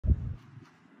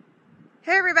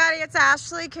Hey everybody, it's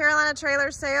Ashley, Carolina Trailer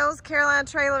Sales,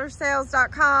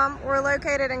 carolinatrailersales.com. We're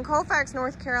located in Colfax,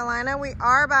 North Carolina. We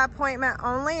are by appointment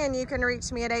only, and you can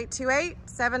reach me at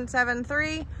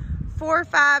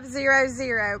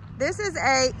 828-773-4500. This is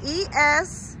a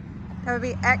ES, that would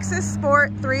be Exiss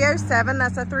Sport 307.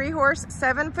 That's a 3-horse,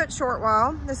 7-foot short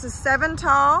wall. This is 7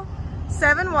 tall,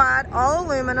 7 wide, all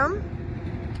aluminum.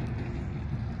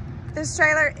 This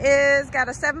trailer is got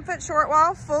a 7-foot short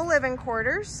wall, full living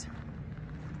quarters.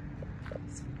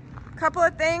 Couple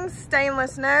of things: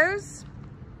 stainless nose,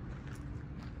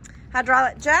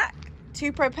 hydraulic jack,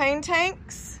 2 propane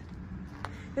tanks.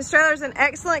 This trailer is in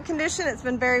excellent condition. It's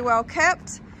been very well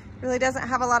kept. Really doesn't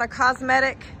have a lot of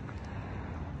cosmetic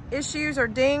issues or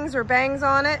dings or bangs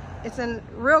on it. It's in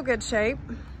real good shape.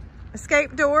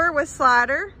 Escape door with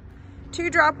slider,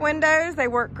 2 drop windows. They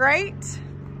work great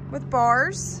with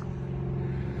bars.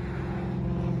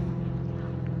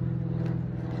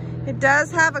 It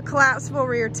does have a collapsible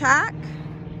rear tack.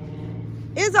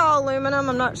 Is all aluminum.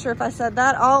 I'm not sure if I said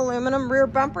that. All aluminum. Rear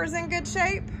bumper's in good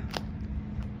shape.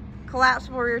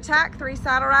 Collapsible rear tack, 3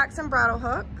 saddle racks and bridle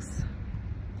hooks.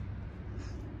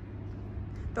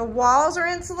 The walls are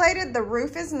insulated. The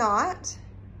roof is not.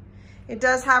 It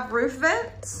does have roof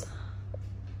vents.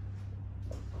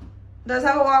 It does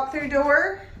have a walk-through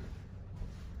door.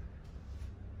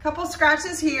 Couple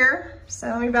scratches here. So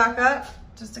let me back up.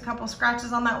 Just a couple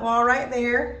scratches on that wall right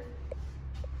there.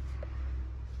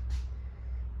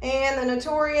 And the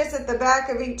notorious at the back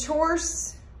of each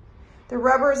horse. The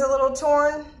rubber is a little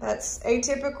torn. That's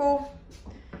atypical.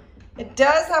 It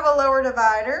does have a lower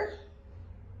divider.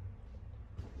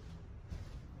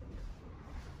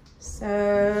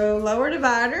 So, lower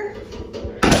divider.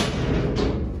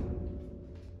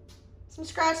 Some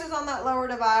scratches on that lower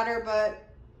divider, but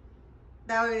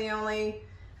that would be the only,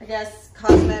 I guess,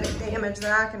 cosmetic damage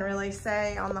that I can really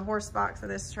say on the horse box of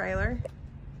this trailer.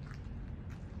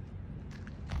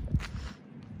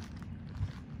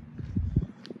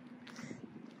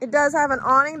 It does have an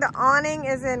awning. The awning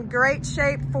is in great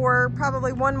shape for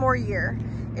probably 1 more year.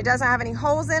 It doesn't have any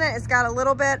holes in it. It's got a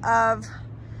little bit of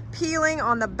peeling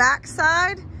on the back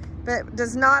side, but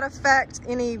does not affect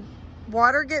any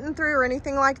water getting through or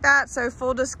anything like that. So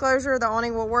full disclosure, the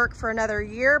awning will work for another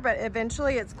year, but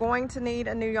eventually it's going to need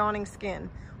a new awning skin.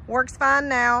 Works fine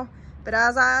now, but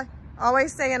as I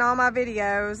always say in all my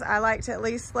videos, I like to at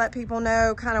least let people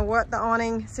know kind of what the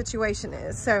awning situation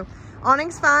is. So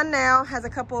awning's fine now, has a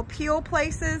couple of peel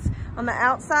places on the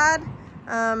outside.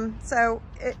 So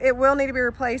it will need to be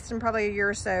replaced in probably a year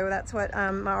or so. That's what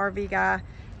my RV guy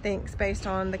thinks based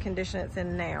on the condition it's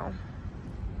in now.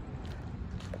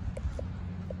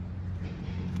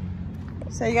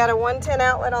 So you got a 110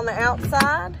 outlet on the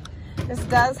outside. This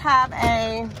does have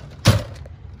a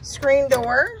screen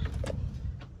door.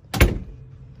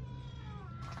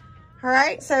 All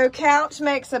right, so couch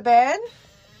makes a bed.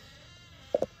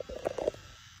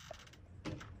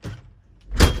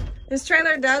 This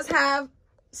trailer does have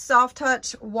soft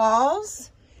touch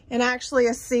walls and actually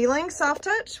a ceiling soft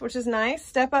touch, which is nice.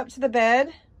 Step up to the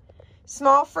bed.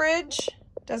 Small fridge,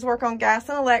 does work on gas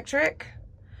and electric.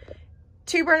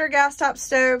 2-burner gas top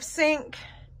stove, sink,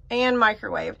 and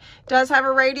microwave. Does have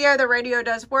a radio. The radio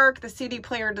does work. The CD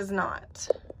player does not.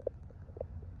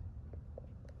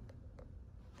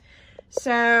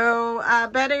 So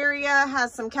bed area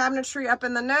has some cabinetry up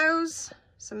in the nose,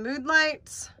 some mood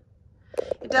lights.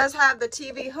 It does have the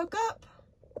TV hookup.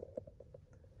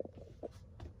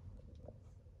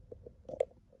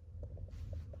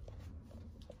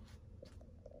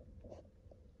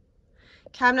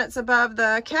 Cabinets above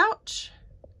the couch.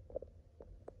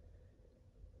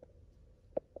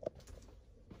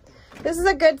 This is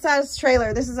a good sized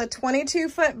trailer. This is a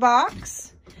 22-foot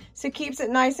box, so it keeps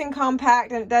it nice and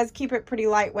compact, and it does keep it pretty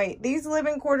lightweight. These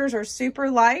living quarters are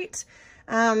super light.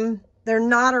 They're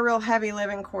not a real heavy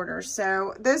living quarters.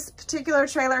 So this particular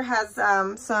trailer has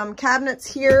some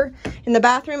cabinets here in the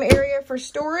bathroom area for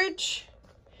storage,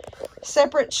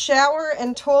 separate shower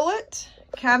and toilet,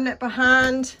 cabinet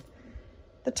behind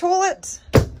the toilet,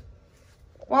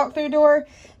 walk-through door.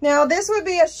 Now this would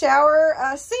be a shower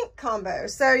sink combo.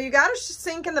 So you got a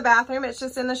sink in the bathroom. It's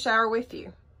just in the shower with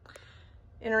you.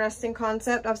 Interesting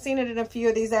concept. I've seen it in a few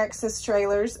of these Exiss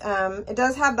trailers. It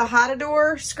does have the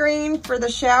hide-a-door screen for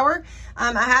the shower.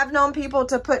 I have known people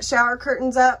to put shower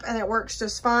curtains up and it works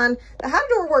just fine. The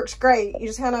hide-a-door works great. You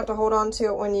just kind of have to hold on to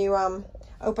it when you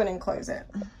open and close it.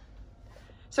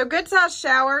 So good sized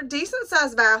shower, decent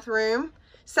sized bathroom,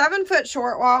 7-foot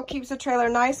short wall, keeps the trailer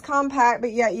nice, compact,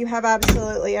 but yet you have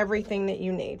absolutely everything that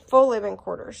you need. Full living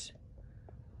quarters.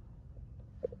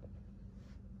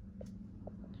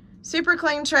 Super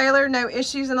clean trailer, no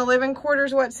issues in the living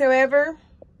quarters whatsoever.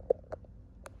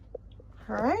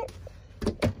 All right.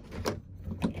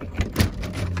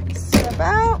 Step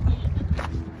out.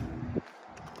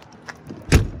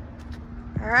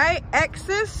 All right,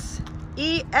 Exiss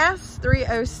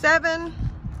ES307.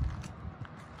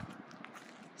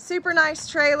 Super nice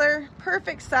trailer,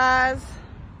 perfect size.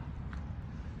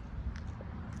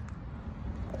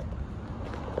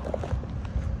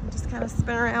 Just kind of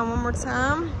spin around one more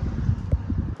time.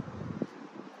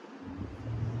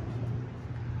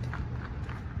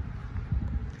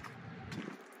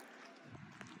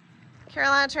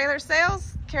 Carolina Trailer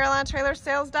Sales,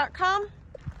 CarolinaTrailerSales.com.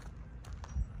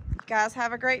 Guys,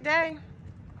 have a great day.